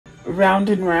round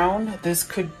and round. This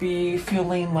could be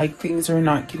feeling like things are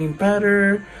not getting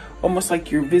better, almost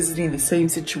like you're visiting the same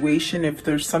situation. If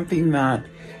there's something that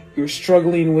you're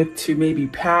struggling with to maybe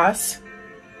pass.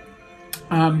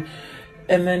 And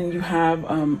then you have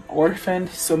orphaned,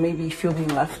 so maybe feeling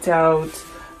left out,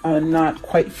 not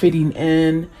quite fitting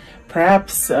in,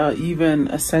 perhaps even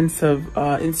a sense of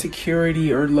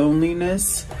insecurity or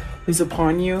loneliness is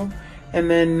upon you. And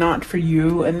then not for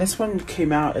you. And this one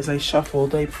came out as I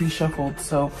shuffled, I pre-shuffled.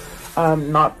 So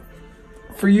not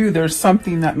for you. There's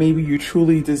something that maybe you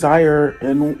truly desire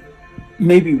and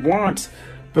maybe want,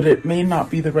 but it may not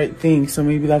be the right thing. So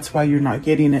maybe that's why you're not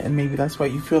getting it. And maybe that's why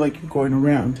you feel like you're going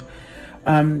around.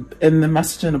 And the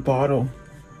message in a bottle.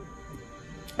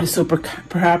 So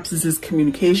perhaps this is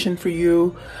communication for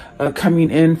you, coming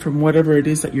in from whatever it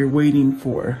is that you're waiting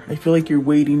for. I feel like you're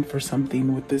waiting for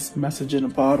something with this message in a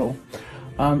bottle.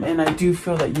 And I do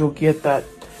feel that you'll get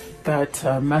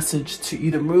that message to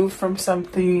either move from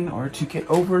something or to get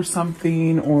over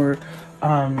something, or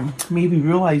maybe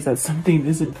realize that something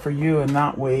isn't for you. And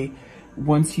that way,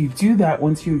 once you do that,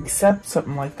 once you accept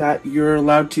something like that, you're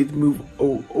allowed to move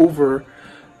over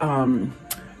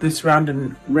this round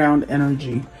and round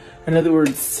energy. In other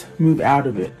words, move out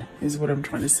of it is what I'm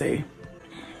trying to say.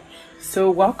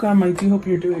 So welcome. I do hope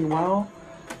you're doing well.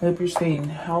 I hope you're staying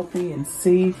healthy and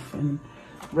safe and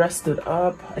rested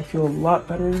up. I feel a lot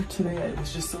better today. I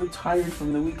was just so tired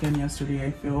from the weekend yesterday.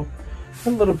 I feel a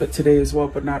little bit today as well,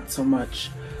 but not so much.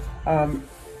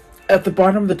 At the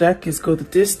bottom of the deck is go the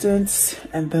distance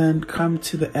and then come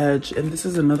to the edge. And this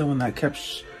is another one that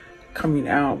kept coming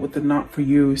out with the not for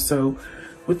you. So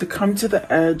with the come to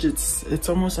the edge, it's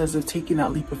almost as if taking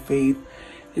that leap of faith.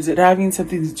 Is it having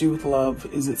something to do with love?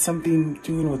 Is it something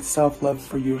doing with self-love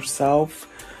for yourself?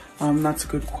 That's a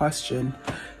good question.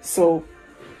 So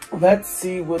let's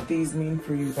see what these mean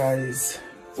for you guys.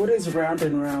 What is round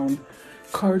and round?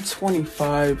 Card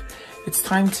 25. It's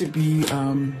time to be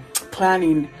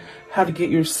planning how to get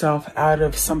yourself out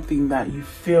of something that you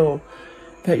feel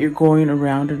that you're going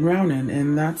around and round in.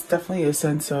 And that's definitely a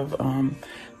sense of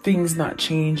things not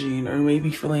changing, or maybe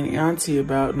feeling antsy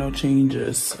about no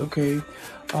changes. Okay.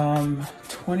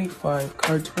 25,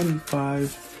 card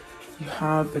 25. You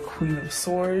have the Queen of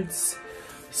Swords.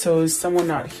 So is someone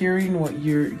not hearing what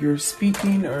you're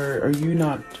speaking, or are you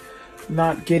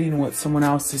not getting what someone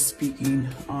else is speaking?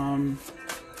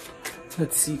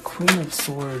 Let's see, Queen of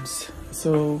Swords.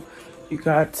 So you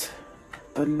got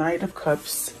the Knight of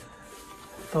Cups,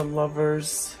 the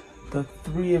Lovers, the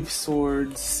Three of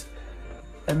Swords,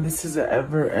 and this is an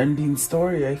ever-ending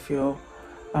story, I feel.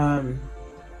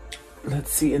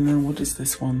 Let's see, and then what is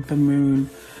this one? The Moon.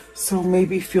 So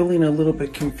maybe feeling a little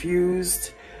bit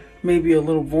confused, maybe a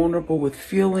little vulnerable with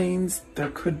feelings. There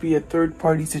could be a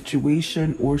third-party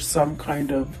situation or some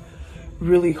kind of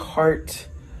really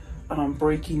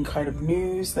heart-breaking kind of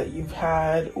news that you've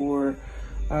had, or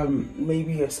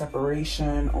maybe a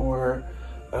separation, or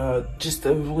just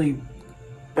a really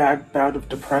bad bout of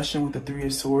depression with the Three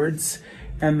of Swords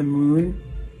and the Moon.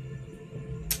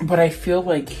 But I feel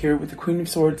like here with the Queen of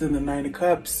Swords and the Knight of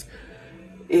Cups,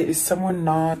 it is someone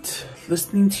not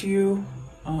listening to you.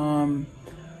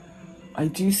 I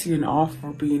do see an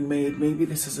offer being made. Maybe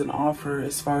this is an offer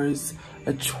as far as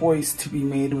a choice to be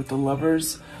made with the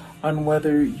Lovers on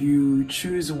whether you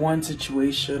choose one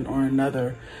situation or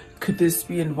another. Could this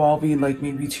be involving like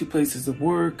maybe two places of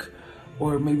work,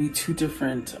 or maybe two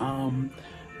different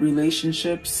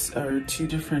relationships, or two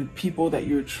different people that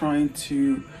you're trying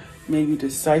to maybe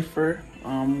decipher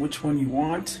which one you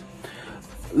want?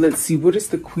 Let's see, what is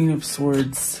the Queen of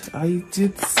Swords? I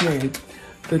did say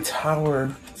the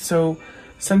Tower. So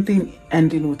something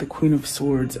ending with the Queen of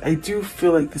Swords. I do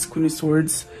feel like this Queen of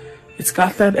Swords, it's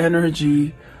got that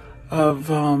energy of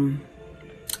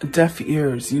deaf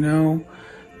ears, you know?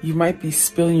 You might be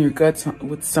spilling your guts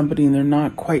with somebody and they're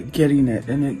not quite getting it.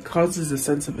 And it causes a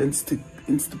sense of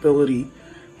instability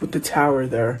with the Tower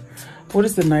there. What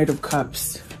is the Knight of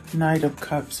Cups? Knight of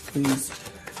Cups, please.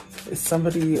 Is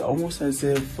somebody almost as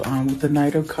if with the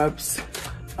Knight of Cups,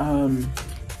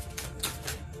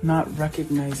 not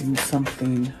recognizing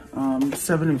something.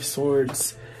 Seven of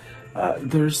Swords.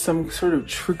 There's some sort of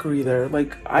trickery there.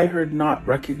 Like I heard not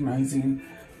recognizing.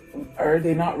 Are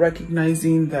they not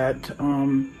recognizing that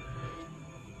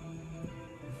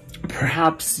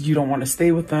perhaps you don't want to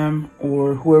stay with them,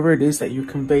 or whoever it is that you're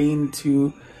conveying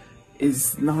to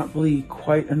is not really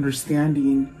quite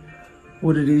understanding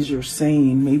what it is you're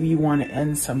saying? Maybe you want to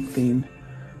end something.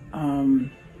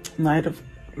 Knight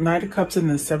of Cups and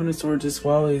the Seven of Swords as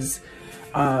well is,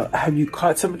 have you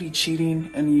caught somebody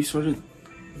cheating and you sort of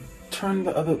turn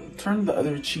the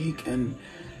other cheek, and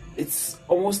it's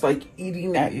almost like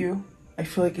eating at you. I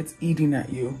feel like it's eating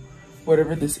at you,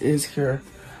 whatever this is here.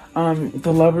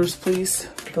 The Lovers, please.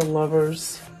 The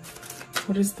Lovers.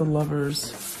 What is the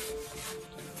Lovers?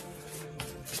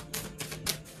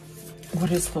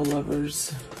 What is the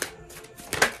Lovers?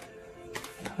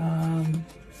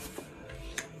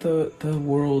 The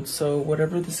World. So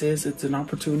whatever this is, it's an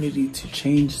opportunity to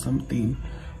change something.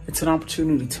 It's an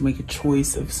opportunity to make a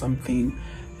choice of something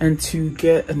and to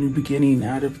get a new beginning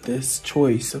out of this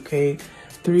choice, okay?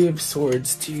 Three of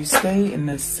Swords. Do you stay in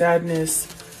the sadness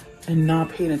and not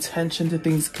paying attention to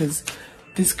things? Because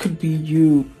this could be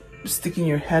you sticking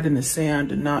your head in the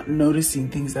sand and not noticing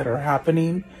things that are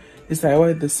happening. Is that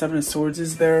why the Seven of Swords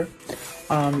is there?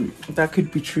 That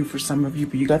could be true for some of you,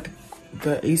 but you got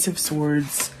the Ace of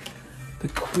Swords, the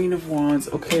Queen of Wands.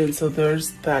 Okay, and so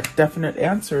there's that definite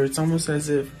answer. It's almost as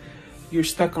if you're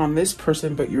stuck on this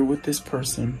person, but you're with this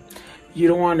person. You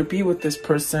don't want to be with this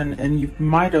person, and you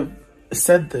might have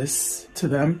said this to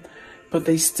them, but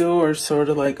they still are sort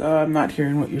of like, oh, I'm not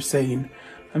hearing what you're saying.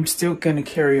 I'm still going to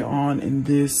carry on in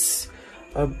this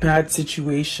bad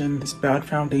situation, this bad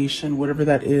foundation, whatever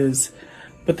that is.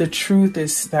 But the truth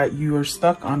is that you are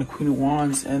stuck on the Queen of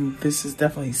Wands, and this is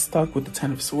definitely stuck with the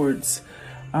Ten of Swords.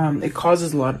 It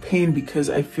causes a lot of pain because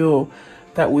I feel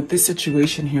that with this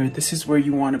situation here, this is where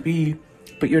you want to be,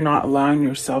 but you're not allowing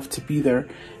yourself to be there.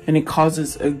 And it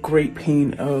causes a great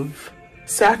pain of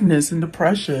sadness and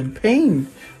depression. Pain,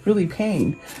 really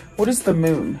pain. What is the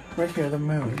Moon? Right here, the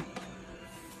Moon.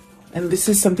 And this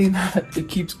is something that it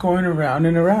keeps going around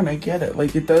and around. I get it.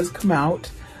 Like, it does come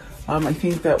out. I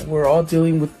think that we're all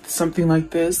dealing with something like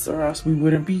this, or else we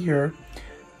wouldn't be here.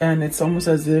 And it's almost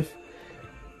as if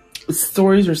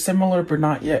stories are similar, but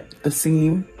not yet the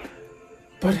same.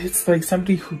 But it's like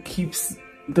somebody who keeps,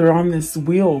 they're on this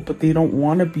wheel, but they don't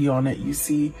want to be on it, you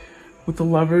see, with the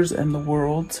Lovers and the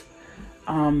World.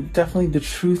 Definitely the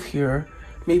truth here.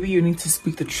 Maybe you need to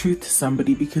speak the truth to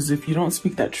somebody, because if you don't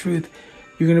speak that truth,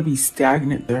 you're going to be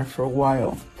stagnant there for a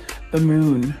while. The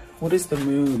Moon. What is the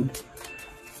Moon?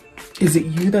 Is it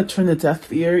you that turned a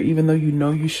deaf ear, even though you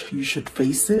know you should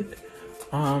face it?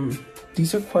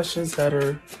 These are questions that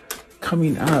are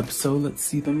coming up. So let's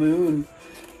see, the Moon,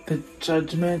 the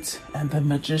Judgment, and the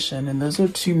Magician. And those are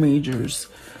two majors.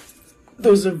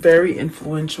 Those are very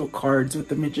influential cards with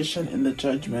the Magician and the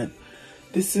Judgment.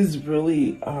 This is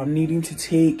really needing to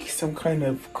take some kind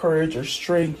of courage or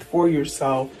strength for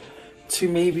yourself to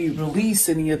maybe release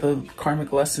any of the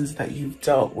karmic lessons that you've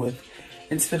dealt with,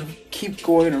 instead of keep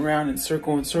going around in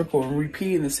circle and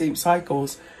repeating the same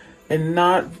cycles and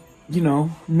not, you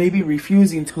know, maybe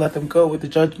refusing to let them go with the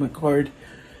Judgment card.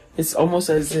 It's almost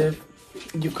as if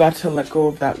you've got to let go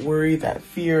of that worry, that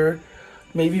fear,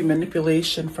 maybe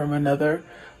manipulation from another.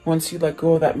 Once you let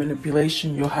go of that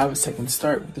manipulation, you'll have a second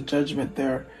start with the Judgment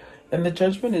there. And the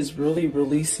Judgment is really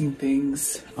releasing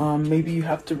things. Maybe you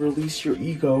have to release your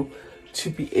ego to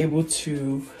be able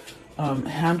to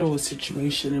handle a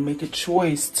situation and make a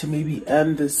choice to maybe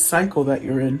end this cycle that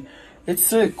you're in.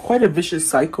 It's quite a vicious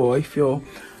cycle, I feel,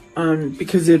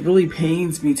 because it really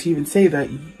pains me to even say that,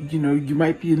 you know, you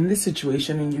might be in this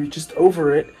situation and you're just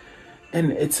over it,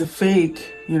 and it's a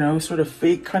fake, you know, sort of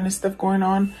fake kind of stuff going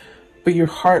on, but your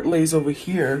heart lays over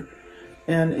here,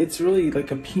 and it's really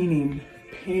like a paining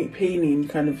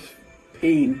kind of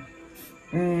pain.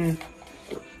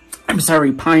 I'm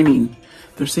sorry, pining.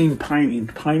 They're saying pining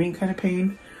kind of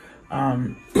pain.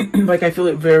 Like, I feel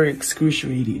it very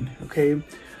excruciating, okay?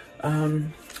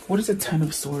 What is the Ten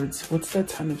of Swords? What's the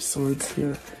Ten of Swords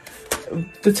here?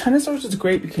 The Ten of Swords is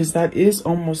great because that is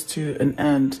almost to an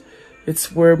end.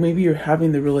 It's where maybe you're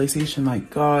having the realization, like,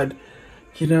 God,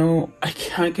 you know, I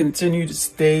can't continue to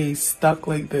stay stuck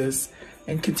like this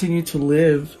and continue to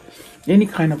live any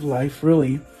kind of life,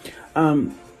 really.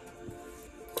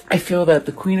 I feel that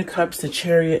the Queen of Cups, the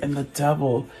Chariot, and the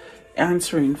Devil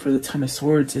answering for the Ten of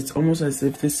Swords, it's almost as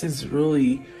if this is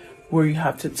really where you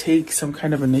have to take some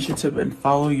kind of initiative and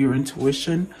follow your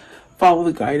intuition, follow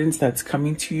the guidance that's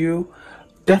coming to you.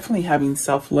 Definitely having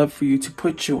self-love for you to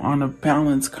put you on a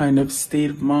balanced kind of state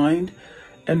of mind.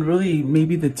 And really,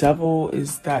 maybe the Devil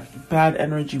is that bad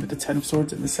energy with the Ten of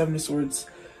Swords and the Seven of Swords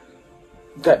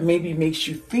that maybe makes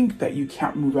you think that you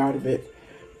can't move out of it,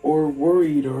 or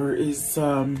worried, or is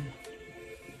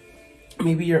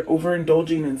maybe you're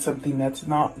overindulging in something that's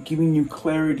not giving you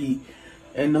clarity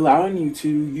and allowing you to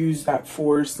use that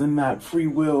force and that free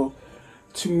will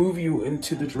to move you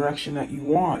into the direction that you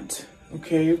want,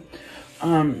 okay?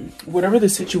 Whatever the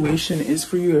situation is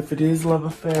for you, if it is love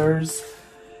affairs,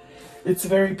 it's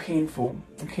very painful,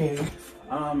 okay?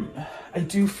 I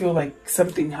do feel like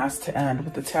something has to end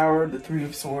with the Tower, the Three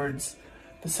of Swords,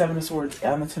 the Seven of Swords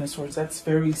and the Ten of Swords. That's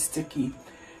very sticky.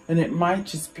 And it might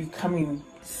just be coming,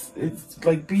 it's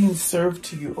like being served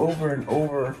to you over and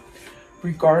over,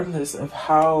 regardless of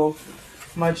how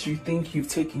much you think you've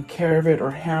taken care of it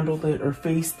or handled it or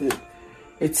faced it.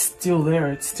 It's still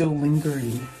there. It's still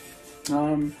lingering.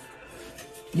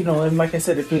 You know, and like I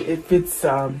said, if it's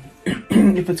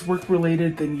if it's work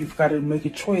related, then you've got to make a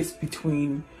choice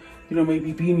between, you know,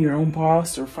 maybe being your own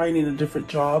boss or finding a different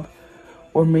job,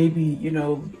 or maybe, you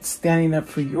know, standing up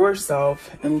for yourself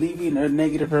and leaving a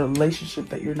negative relationship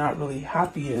that you're not really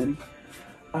happy in.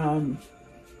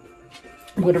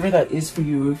 Whatever that is for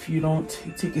you, if you don't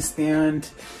take a stand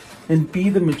and be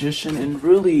the magician and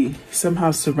really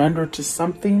somehow surrender to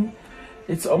something,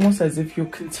 it's almost as if you'll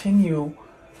continue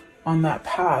on that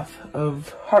path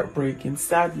of heartbreak and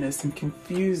sadness and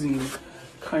confusing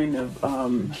kind of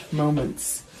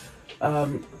moments.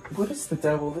 What is the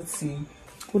Devil? Let's see.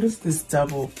 What is this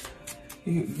Devil?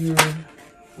 You're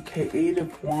okay, Eight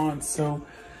of Wands. So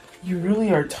you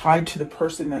really are tied to the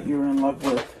person that you're in love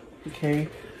with. Okay.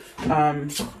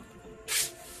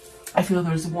 I feel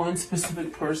there's one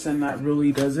specific person that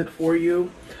really does it for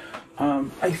you.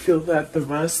 I feel that the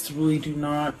rest really do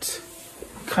not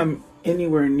come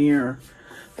anywhere near.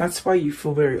 That's why you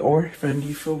feel very orphaned.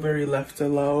 You feel very left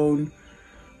alone,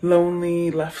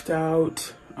 lonely, left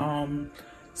out,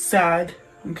 sad.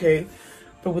 Okay.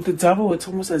 But with the Devil, it's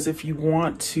almost as if you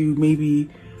want to maybe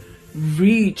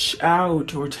reach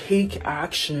out or take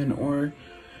action or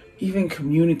even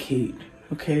communicate,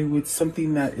 okay, with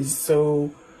something that is so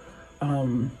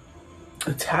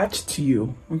attached to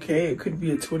you, okay? It could be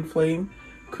a twin flame,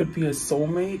 could be a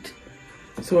soulmate.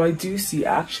 So I do see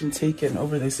action taken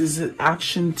over this. Is it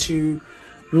action to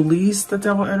release the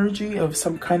Devil energy of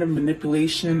some kind of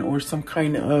manipulation or some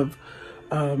kind of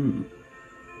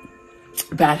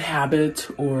bad habit,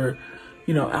 or,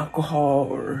 you know, alcohol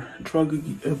or drug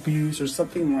abuse or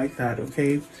something like that,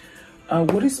 okay?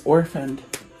 What is Orphaned?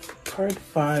 Card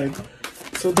 5.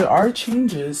 So there are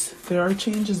changes. There are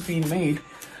changes being made.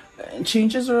 And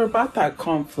changes are about that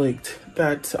conflict,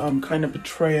 that kind of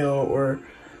betrayal, or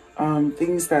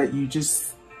things that you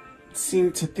just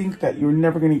seem to think that you're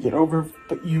never going to get over,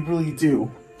 but you really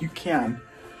do. You can.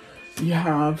 You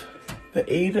have the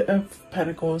Eight of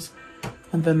Pentacles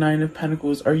and the Nine of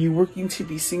Pentacles. Are you working to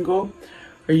be single?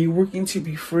 Are you working to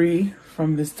be free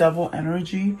from this Devil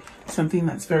energy? Something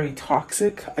that's very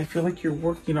toxic. I feel like you're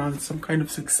working on some kind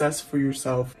of success for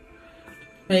yourself.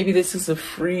 Maybe this is a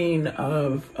freeing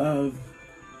of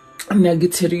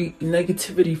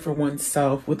negativity for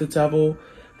oneself with the Devil,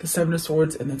 the Seven of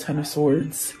Swords, and the Ten of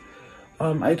Swords.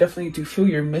 I definitely do feel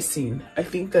you're missing. I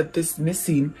think that this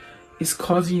missing is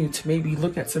causing you to maybe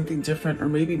look at something different, or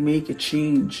maybe make a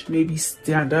change, maybe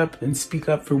stand up and speak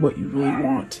up for what you really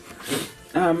want.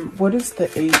 What is the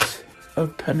Eight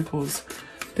of Pentacles?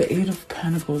 The Eight of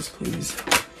Pentacles, please.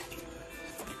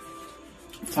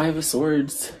 Five of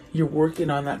Swords. You're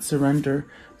working on that surrender.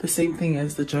 The same thing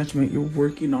as the Judgment. You're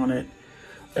working on it.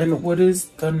 And what is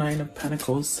the Nine of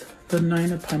Pentacles? The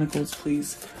Nine of Pentacles,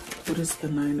 please. What is the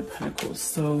Nine of Pentacles?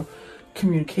 So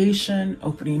communication,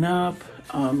 opening up,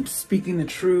 speaking the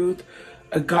truth,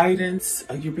 a guidance.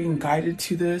 You're being guided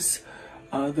to this.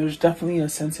 There's definitely a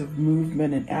sense of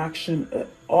movement and action.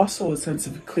 Also a sense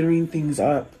of clearing things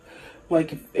up.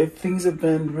 Like if things have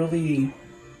been really,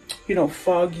 you know,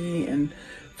 foggy and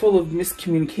full of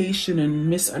miscommunication and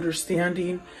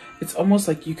misunderstanding, it's almost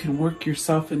like you can work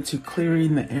yourself into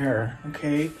clearing the air,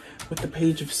 okay? With the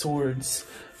Page of Swords,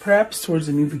 perhaps towards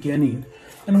a new beginning.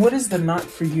 And what is the not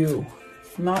for you?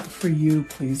 Not for you,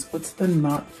 please. What's the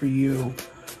not for you?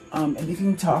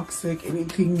 Anything toxic,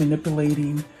 anything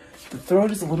manipulating. The throat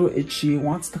is a little itchy, it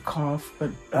wants to cough, but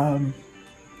I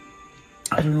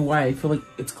don't know why. I feel like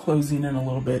it's closing in a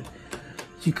little bit.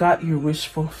 You got your wish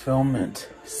fulfillment.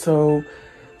 So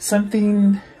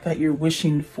something that you're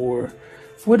wishing for.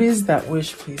 What is that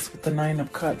wish, please, with the Nine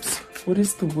of Cups? What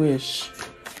is the wish?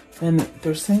 And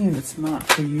they're saying it's not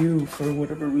for you for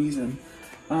whatever reason.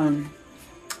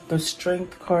 The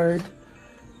Strength card,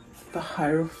 the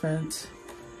Hierophant,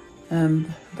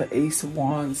 and the Ace of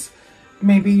Wands.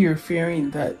 Maybe you're fearing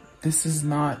that this is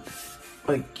not,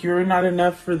 like, you're not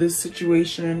enough for this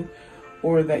situation,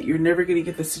 or that you're never going to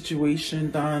get the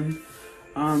situation done.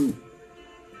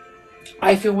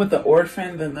 I feel with the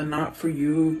Orphan and the not for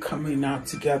you coming out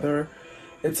together,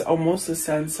 it's almost a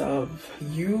sense of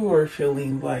you are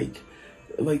feeling like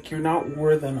you're not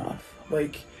worth enough.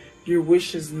 Like your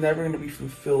wish is never going to be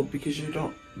fulfilled because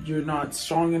you're not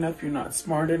strong enough, you're not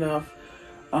smart enough.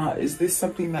 Is this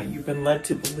something that you've been led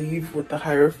to believe with the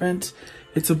Hierophant?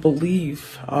 It's a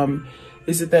belief.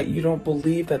 Is it that you don't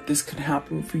believe that this can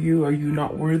happen for you? Are you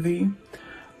not worthy?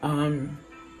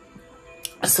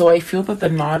 So I feel that the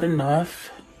not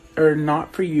enough or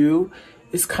not for you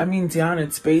is coming down.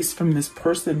 It's based from this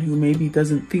person who maybe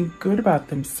doesn't think good about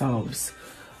themselves.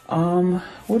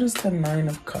 What is the Nine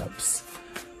of Cups?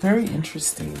 Very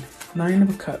interesting. Nine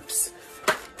of Cups.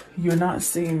 You're not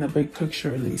seeing the big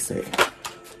picture, they say.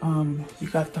 You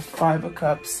got the Five of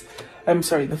Cups. I'm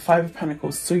sorry, the Five of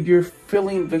Pentacles. So you're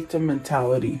feeling victim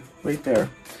mentality right there.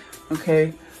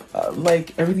 Okay?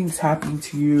 Like everything's happening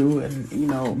to you, and you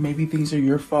know, maybe things are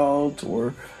your fault,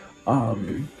 or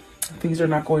things are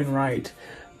not going right.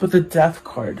 But the Death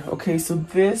card. Okay, so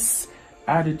this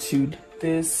attitude,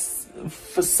 this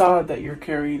facade that you're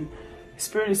carrying,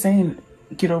 Spirit is saying,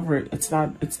 get over it. It's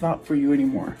not for you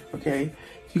anymore. Okay?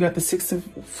 You got the Six of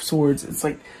Swords. It's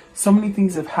like so many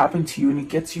things have happened to you, and it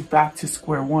gets you back to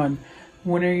square one.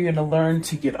 When are you going to learn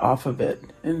to get off of it?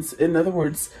 And in other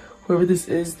words, whoever this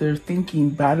is, they're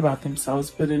thinking bad about themselves,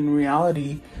 but in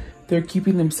reality, they're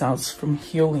keeping themselves from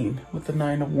healing with the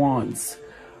Nine of Wands.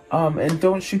 And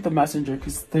don't shoot the messenger,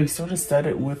 because they sort of said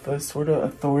it with a sort of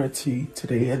authority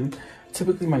today. And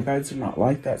typically my guides are not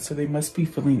like that, so they must be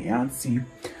feeling antsy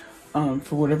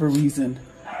for whatever reason.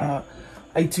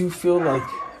 I do feel like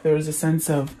there's a sense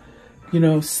of, you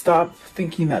know, stop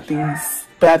thinking that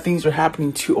bad things are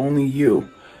happening to only you.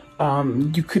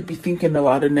 You could be thinking a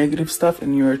lot of negative stuff,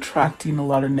 and you're attracting a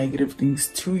lot of negative things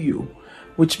to you,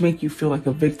 which make you feel like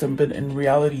a victim, but in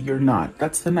reality, you're not.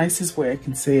 That's the nicest way I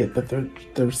can say it, that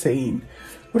they're saying.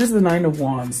 What is the Nine of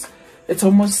Wands? It's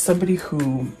almost somebody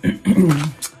who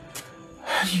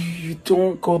you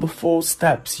don't go the full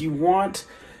steps. You want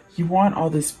all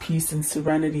this peace and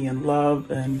serenity and love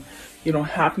and, you know,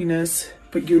 happiness,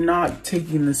 but you're not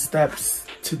taking the steps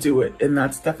to do it. And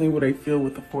that's definitely what I feel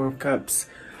with the Four of Cups.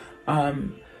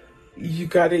 You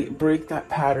got to break that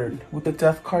pattern. With the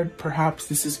Death card, perhaps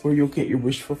this is where you'll get your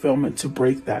wish fulfillment, to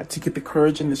break that, to get the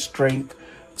courage and the strength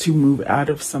to move out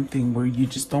of something where you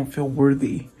just don't feel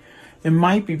worthy. It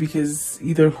might be because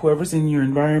either whoever's in your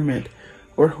environment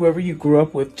or whoever you grew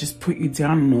up with just put you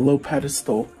down on a low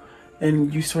pedestal,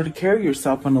 and you sort of carry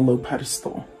yourself on a low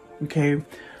pedestal. Okay?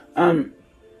 I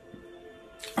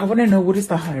want to know, what is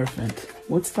the Hierophant?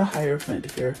 What's the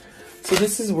Hierophant here? So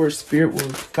this is where Spirit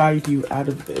will guide you out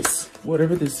of this,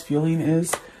 whatever this feeling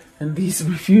is. And these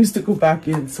refuse to go back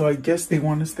in, so I guess they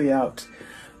want to stay out.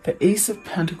 The Ace of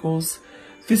Pentacles.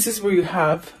 This is where you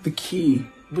have the key.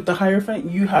 With the Hierophant,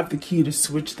 you have the key to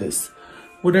switch this.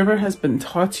 Whatever has been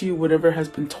taught to you, whatever has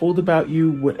been told about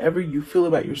you, whatever you feel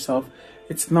about yourself,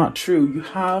 it's not true. You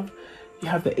have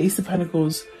the Ace of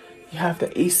Pentacles, you have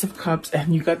the Ace of Cups,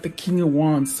 and you got the King of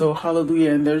Wands. So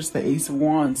hallelujah, and there's the Ace of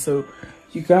Wands. So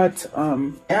you got,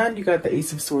 and you got the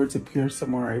Ace of Swords up here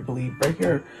somewhere, I believe, right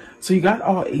here. So you got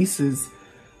all aces.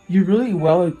 You're really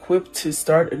well equipped to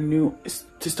start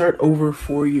over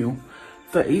for you.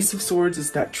 The Ace of Swords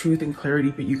is that truth and clarity,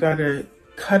 but you gotta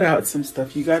cut out some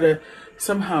stuff. You gotta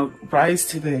somehow rise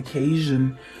to the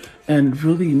occasion and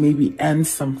really maybe end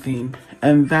something.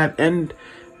 And that end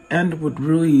would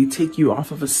really take you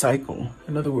off of a cycle.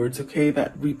 In other words, okay,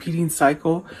 that repeating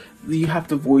cycle, you have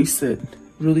to voice it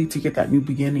really to get that new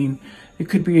beginning. It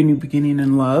could be a new beginning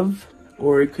in love,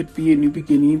 or it could be a new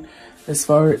beginning as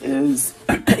far as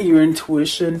your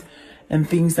intuition and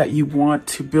things that you want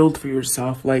to build for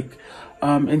yourself, like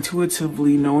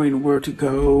intuitively knowing where to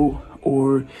go,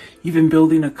 or even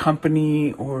building a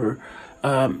company, or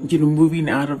you know, moving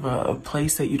out of a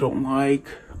place that you don't like,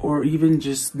 or even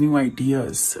just new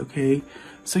ideas. Okay,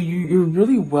 so you're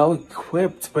really well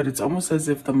equipped, but it's almost as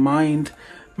if the mind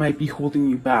might be holding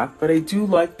you back. But I do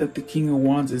like that the King of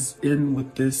Wands is in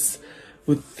with this,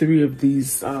 with three of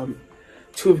these,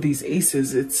 two of these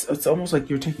aces. It's almost like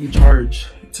you're taking charge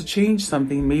to change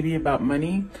something, maybe about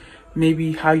money,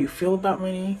 maybe how you feel about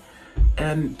money,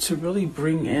 and to really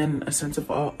bring in a sense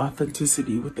of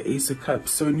authenticity with the Ace of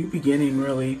Cups. So a new beginning,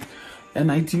 really.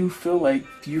 And I do feel like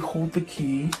you hold the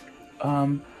key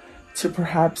to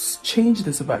perhaps change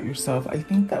this about yourself. I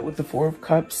think that with the Four of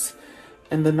Cups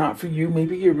and the not for you,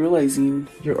 maybe you're realizing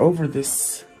you're over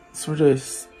this sort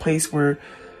of place where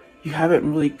you haven't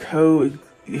really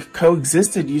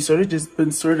coexisted. You sort of just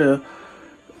been sort of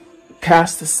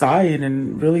cast aside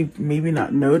and really maybe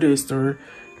not noticed, or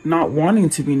not wanting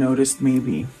to be noticed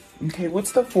maybe. Okay,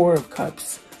 what's the Four of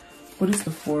Cups? What is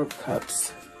the Four of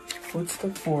Cups? What's the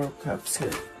Four of Cups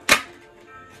here?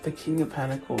 The King of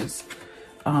Pentacles.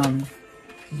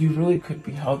 You really could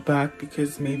be held back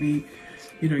because maybe,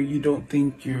 you know, you don't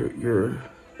think you're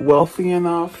wealthy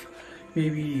enough.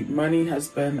 Maybe money has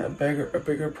been a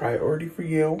bigger priority for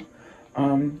you.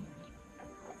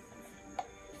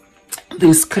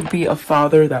 This could be a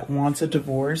father that wants a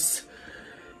divorce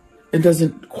and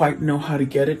doesn't quite know how to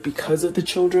get it because of the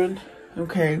children.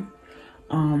 Okay.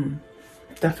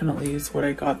 Definitely is what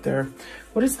I got there.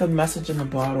 What is the message in the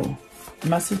bottle?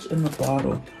 Message in the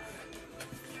bottle.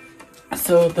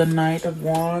 So the Knight of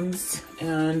Wands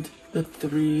and the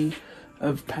Three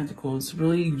of Pentacles,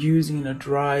 really using a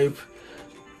drive,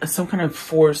 some kind of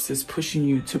force is pushing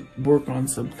you to work on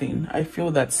something. I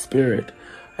feel that spirit.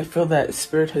 I feel that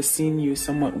spirit has seen you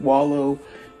somewhat wallow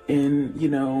in, you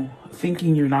know,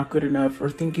 thinking you're not good enough, or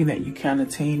thinking that you can't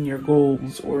attain your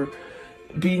goals, or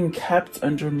being kept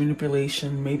under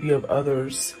manipulation, maybe of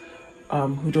others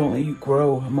who don't let you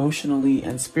grow emotionally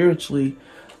and spiritually.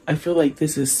 I feel like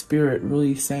this is spirit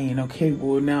really saying, okay,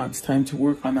 well, now it's time to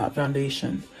work on that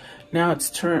foundation. Now it's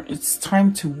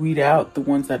time to weed out the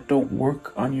ones that don't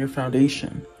work on your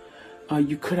foundation.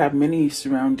 You could have many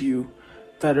surround you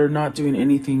that are not doing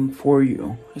anything for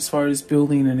you as far as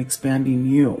building and expanding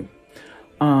you.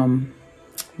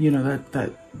 You know,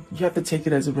 that you have to take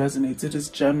it as it resonates. It is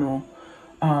general.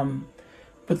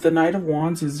 But the Knight of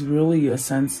Wands is really a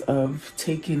sense of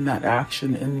taking that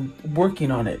action and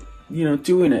working on it, you know,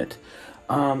 doing it.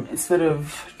 Instead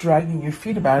of dragging your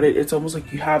feet about it, it's almost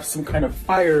like you have some kind of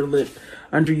fire lit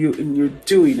under you and you're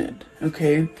doing it,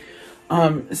 okay?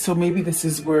 So maybe this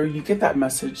is where you get that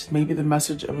message. Maybe the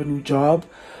message of a new job,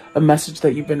 a message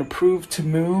that you've been approved to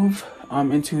move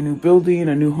into a new building,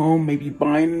 a new home, maybe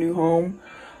buying a new home.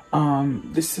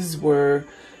 This is where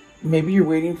maybe you're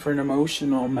waiting for an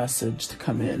emotional message to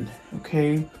come in,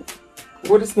 okay?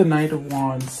 What is the Knight of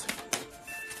Wands?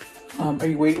 Are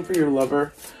you waiting for your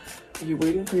lover? Are you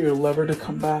waiting for your lover to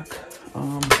come back?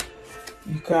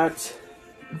 You got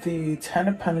the Ten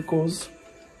of Pentacles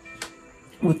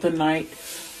with the Knight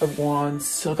of Wands.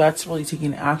 So that's really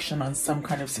taking action on some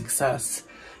kind of success.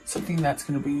 Something that's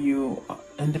going to bring you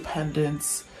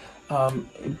independence.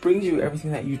 It brings you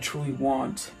everything that you truly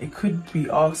want. It could be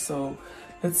also,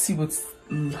 let's see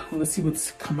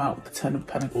what's come out with the Ten of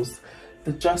Pentacles.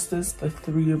 The Justice, the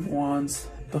Three of Wands,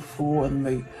 the Fool, and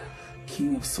the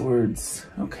King of Swords.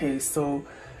 Okay, so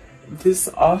this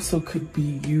also could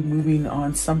be you moving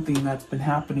on something that's been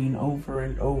happening over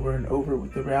and over and over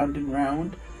with the round and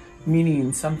round,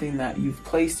 meaning something that you've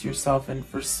placed yourself in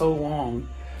for so long,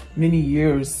 many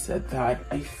years at that.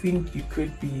 I think you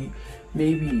could be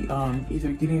maybe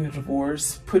either getting a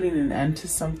divorce, putting an end to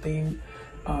something,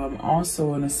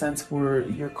 also in a sense where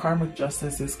your karmic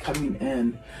justice is coming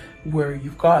in, where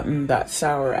you've gotten that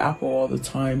sour apple all the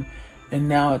time, and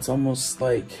now it's almost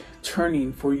like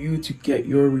turning for you to get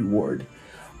your reward.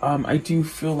 I do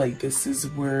feel like this is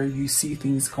where you see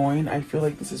things going. I feel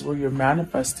like this is where you're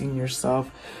manifesting yourself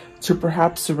to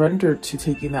perhaps surrender to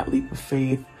taking that leap of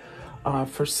faith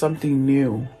for something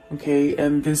new, okay?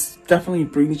 And this definitely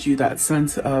brings you that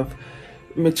sense of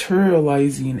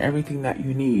materializing everything that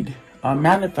you need.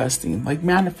 Manifesting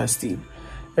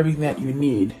everything that you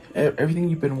need, everything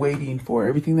you've been waiting for,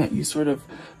 everything that you sort of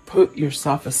put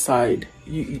yourself aside.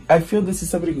 I feel this is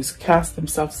somebody who's cast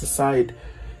themselves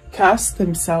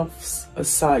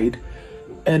aside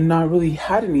and not really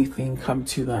had anything come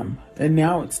to them, and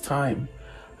now it's time.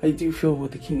 I do feel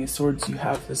with the King of Swords you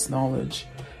have this knowledge,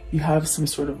 you have some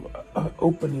sort of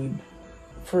opening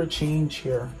for a change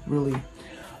here, really.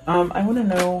 I want to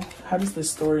know, how does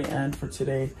this story end for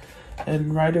today?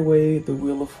 And right away, the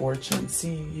Wheel of Fortune.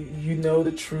 See, you know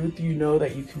the truth. You know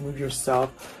that you can move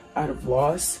yourself out of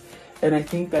loss. And I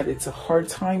think that it's a hard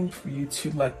time for you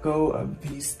to let go of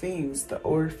these things. The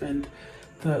orphan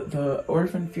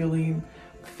feeling,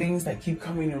 things that keep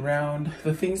coming around,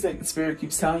 the things that Spirit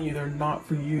keeps telling you they're not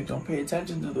for you. Don't pay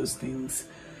attention to those things.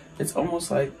 It's almost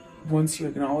like once you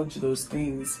acknowledge those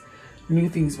things, new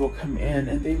things will come in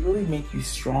and they really make you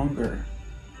stronger.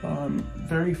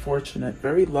 Very fortunate,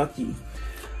 very lucky.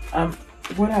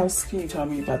 What else can you tell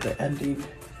me about the ending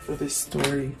for this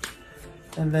story?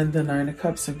 And then the Nine of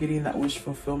Cups, so getting that wish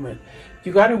fulfillment.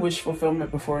 You got a wish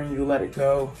fulfillment before and you let it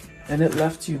go, and it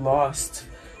left you lost.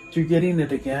 You're getting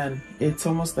it again. It's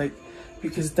almost like,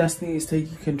 because destiny is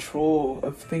taking control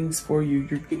of things for you,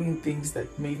 you're getting things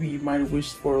that maybe you might have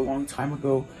wished for a long time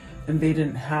ago and they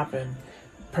didn't happen.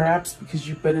 Perhaps because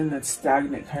you've been in that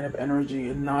stagnant kind of energy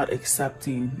and not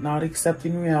accepting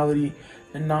reality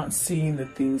and not seeing the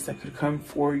things that could come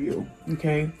for you,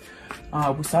 okay?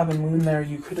 We saw the moon there.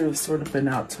 You could have sort of been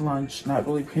out to lunch, not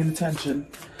really paying attention.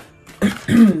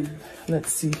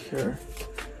 Let's see here.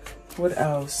 What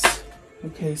else?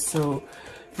 Okay, so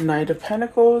Knight of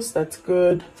Pentacles, that's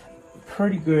good.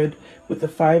 Pretty good. With the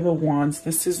Five of Wands,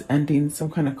 this is ending some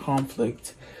kind of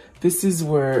conflict. This is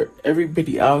where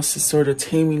everybody else is sort of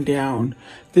taming down.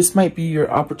 This might be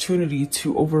your opportunity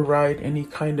to override any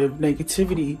kind of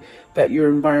negativity that your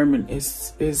environment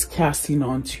is casting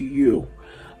onto you.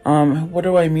 What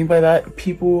do I mean by that?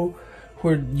 People who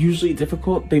are usually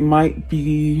difficult, they might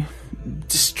be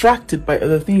distracted by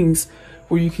other things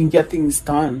where you can get things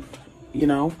done, you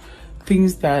know,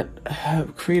 things that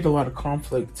create a lot of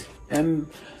conflict. And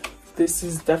this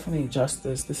is definitely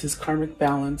justice. This is karmic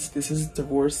balance. This is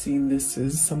divorcing. This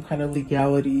is some kind of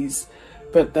legalities,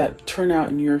 but that turn out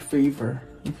in your favor.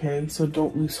 Okay, so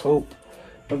don't lose hope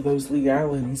of those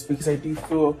legalities, because I do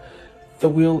feel the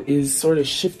wheel is sort of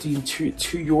shifting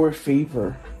to your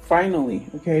favor finally.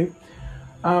 Okay,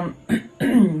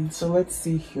 so let's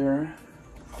see here.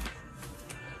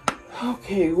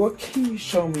 Okay, what can you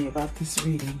show me about this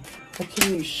reading? What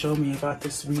can you show me about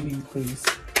this reading, please?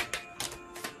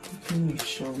 What can you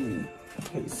show me?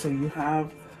 Okay, so you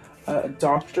have a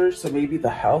doctor, so maybe the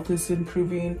health is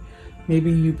improving.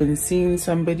 Maybe you've been seeing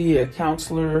somebody, a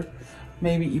counselor,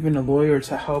 maybe even a lawyer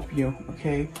to help you,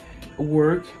 okay?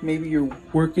 Work, maybe your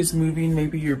work is moving,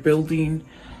 maybe you're building.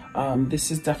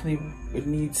 This is definitely, it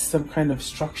needs some kind of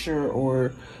structure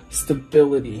or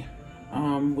stability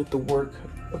with the work,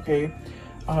 okay?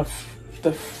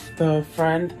 The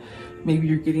friend, maybe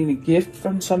you're getting a gift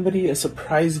from somebody, a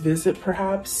surprise visit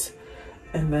perhaps,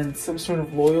 and then some sort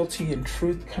of loyalty and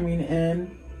truth coming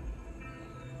in.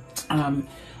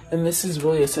 And this is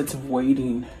really a sense of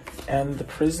waiting, and the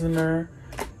prisoner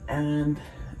and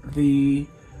the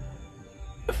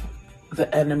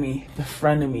enemy, the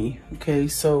frenemy. Okay,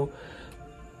 so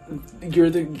you're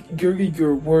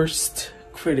your worst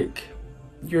critic.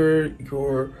 You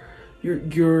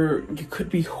could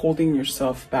be holding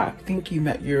yourself back, thinking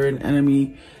that you're an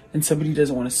enemy and somebody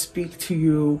doesn't want to speak to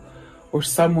you, or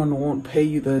someone won't pay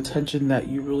you the attention that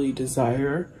you really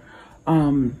desire.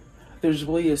 There's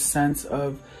really a sense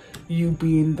of you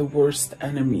being the worst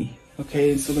enemy.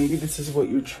 Okay, so maybe this is what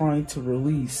you're trying to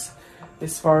release,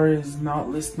 as far as not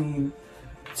listening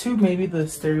to maybe the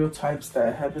stereotypes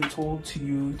that have been told to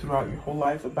you throughout your whole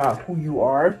life about who you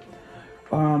are.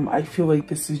 I feel like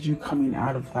this is you coming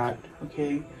out of that.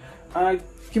 Okay,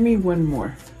 give me one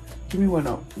more. Give me one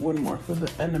more for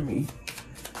the enemy.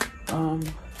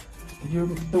 You're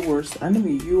the worst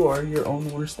enemy. You are your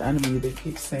own worst enemy, they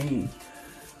keep saying.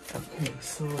 Okay,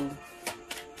 so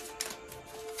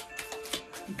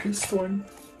this one.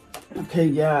 Okay,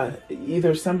 yeah,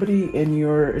 either somebody in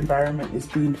your environment is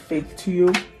being fake to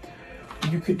you.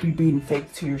 You could be being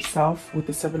fake to yourself with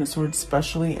the Seven of Swords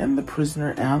especially, and the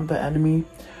prisoner and the enemy.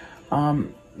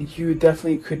 You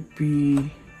definitely could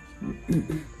be,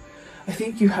 I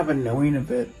think you have a knowing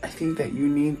of it. I think that you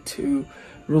need to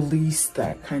release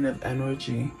that kind of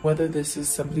energy, whether this is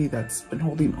somebody that's been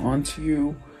holding on to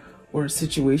you or a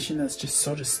situation that's just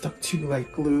sort of stuck to you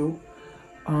like glue.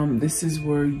 This is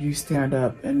where you stand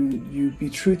up and you be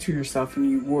true to yourself and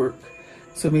you work.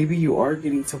 So maybe you are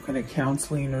getting some kind of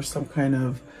counseling or some kind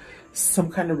of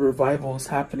revival is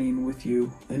happening with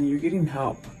you, and you're getting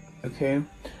help. Okay.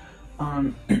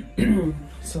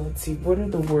 So let's see, what are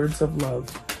the words of love?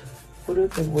 What are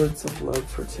the words of love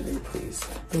for today, please?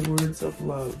 The words of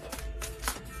love.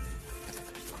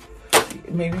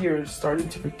 Maybe you're starting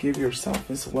to forgive yourself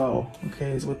as well.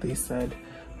 Okay, is what they said,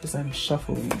 because I'm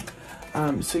shuffling.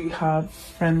 So you have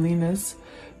friendliness.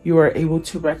 You are able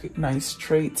to recognize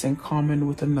traits in common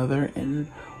with another in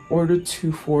order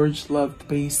to forge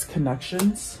love-based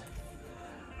connections.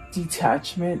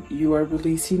 Detachment. You are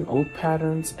releasing old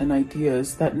patterns and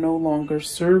ideas that no longer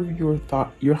serve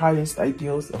your highest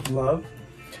ideals of love.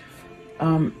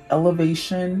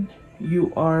 Elevation.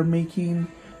 You are making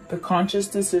the conscious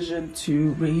decision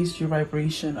to raise your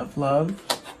vibration of love.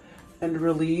 And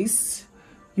release.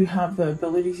 You have the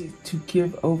ability to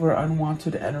give over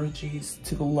unwanted energies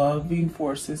to the loving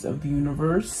forces of the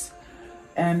universe.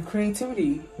 And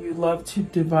creativity. You love to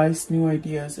devise new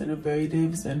ideas,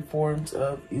 innovatives, and forms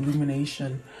of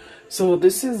illumination. So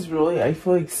this is really, I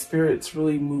feel like Spirit's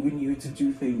really moving you to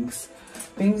do things.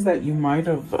 Things that you might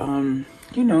have,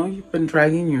 you know, you've been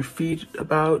dragging your feet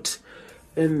about,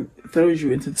 and throws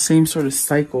you into the same sort of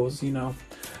cycles, you know.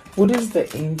 What is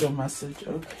the angel message?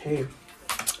 Okay.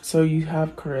 So you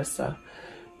have Carissa.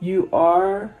 You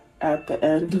are at the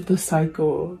end of the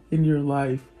cycle in your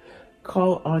life.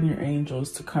 Call on your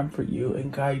angels to comfort you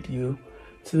and guide you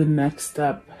to the next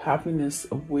step. Happiness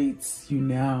awaits you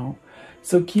now.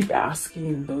 So keep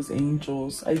asking those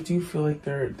angels. I do feel like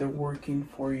they're working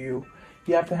for you.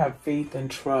 You have to have faith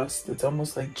and trust. It's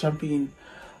almost like jumping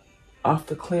off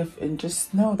the cliff, and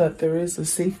just know that there is a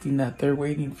safety net there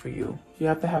waiting for you. You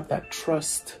have to have that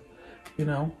trust, you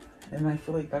know. And I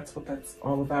feel like that's what that's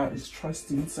all about, is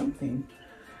trusting something.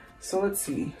 So let's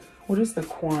see. What is the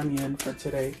Kuan Yin for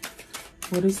today?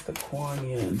 What is the Kuan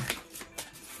Yin?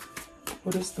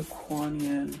 What is the Kuan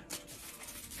Yin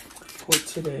for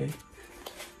today?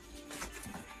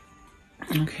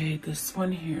 Okay, this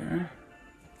one here.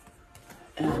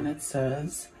 And it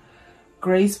says,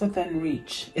 grace within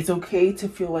reach. It's okay to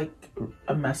feel like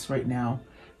a mess right now,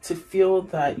 to feel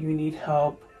that you need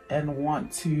help and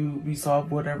want to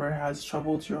resolve whatever has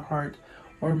troubled your heart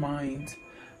or mind.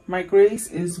 My grace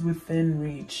is within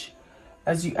reach.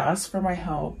 As you ask for my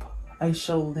help, I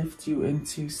shall lift you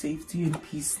into safety and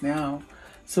peace now.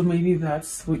 So maybe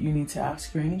that's what you need to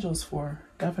ask your angels for.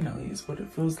 Definitely is what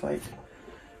it feels like.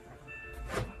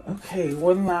 Okay,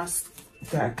 one last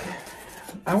deck.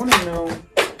 I want to know.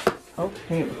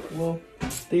 Okay, well,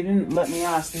 they didn't let me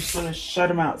ask. They're going to shut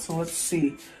them out. So let's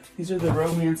see. These are the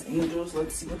romance angels.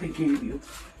 Let's see what they gave you.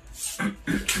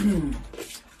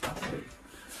 Okay.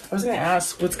 I was going to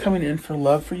ask what's coming in for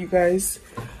love for you guys.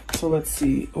 So let's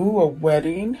see. Ooh, a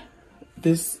wedding.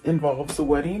 This involves a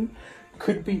wedding.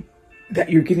 Could be that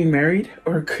you're getting married,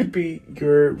 or it could be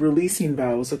you're releasing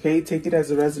vows. Okay, take it as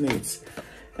it resonates.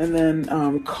 And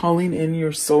then calling in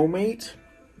your soulmate.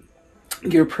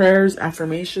 Your prayers,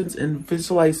 affirmations, and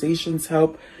visualizations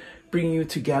help bring you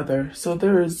together. So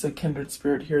there is a kindred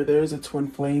spirit here. There is a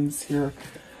twin flames here.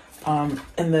 And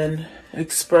then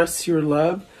express your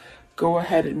love. Go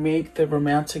ahead and make the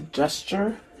romantic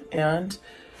gesture. And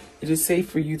it is safe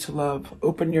for you to love.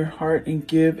 Open your heart and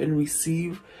give and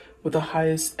receive with the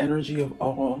highest energy of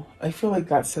all. I feel like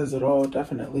that says it all,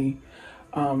 definitely.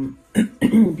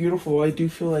 Beautiful. I do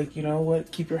feel like, you know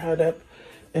what, keep your head up.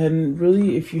 And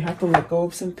really, if you have to let go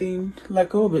of something, let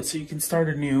go of it so you can start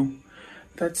anew.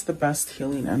 That's the best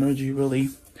healing energy, really.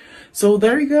 So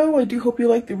there you go. I do hope you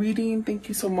liked the reading. Thank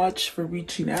you so much for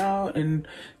reaching out and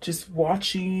just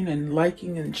watching and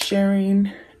liking and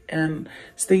sharing. And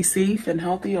stay safe and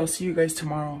healthy. I'll see you guys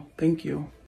tomorrow. Thank you.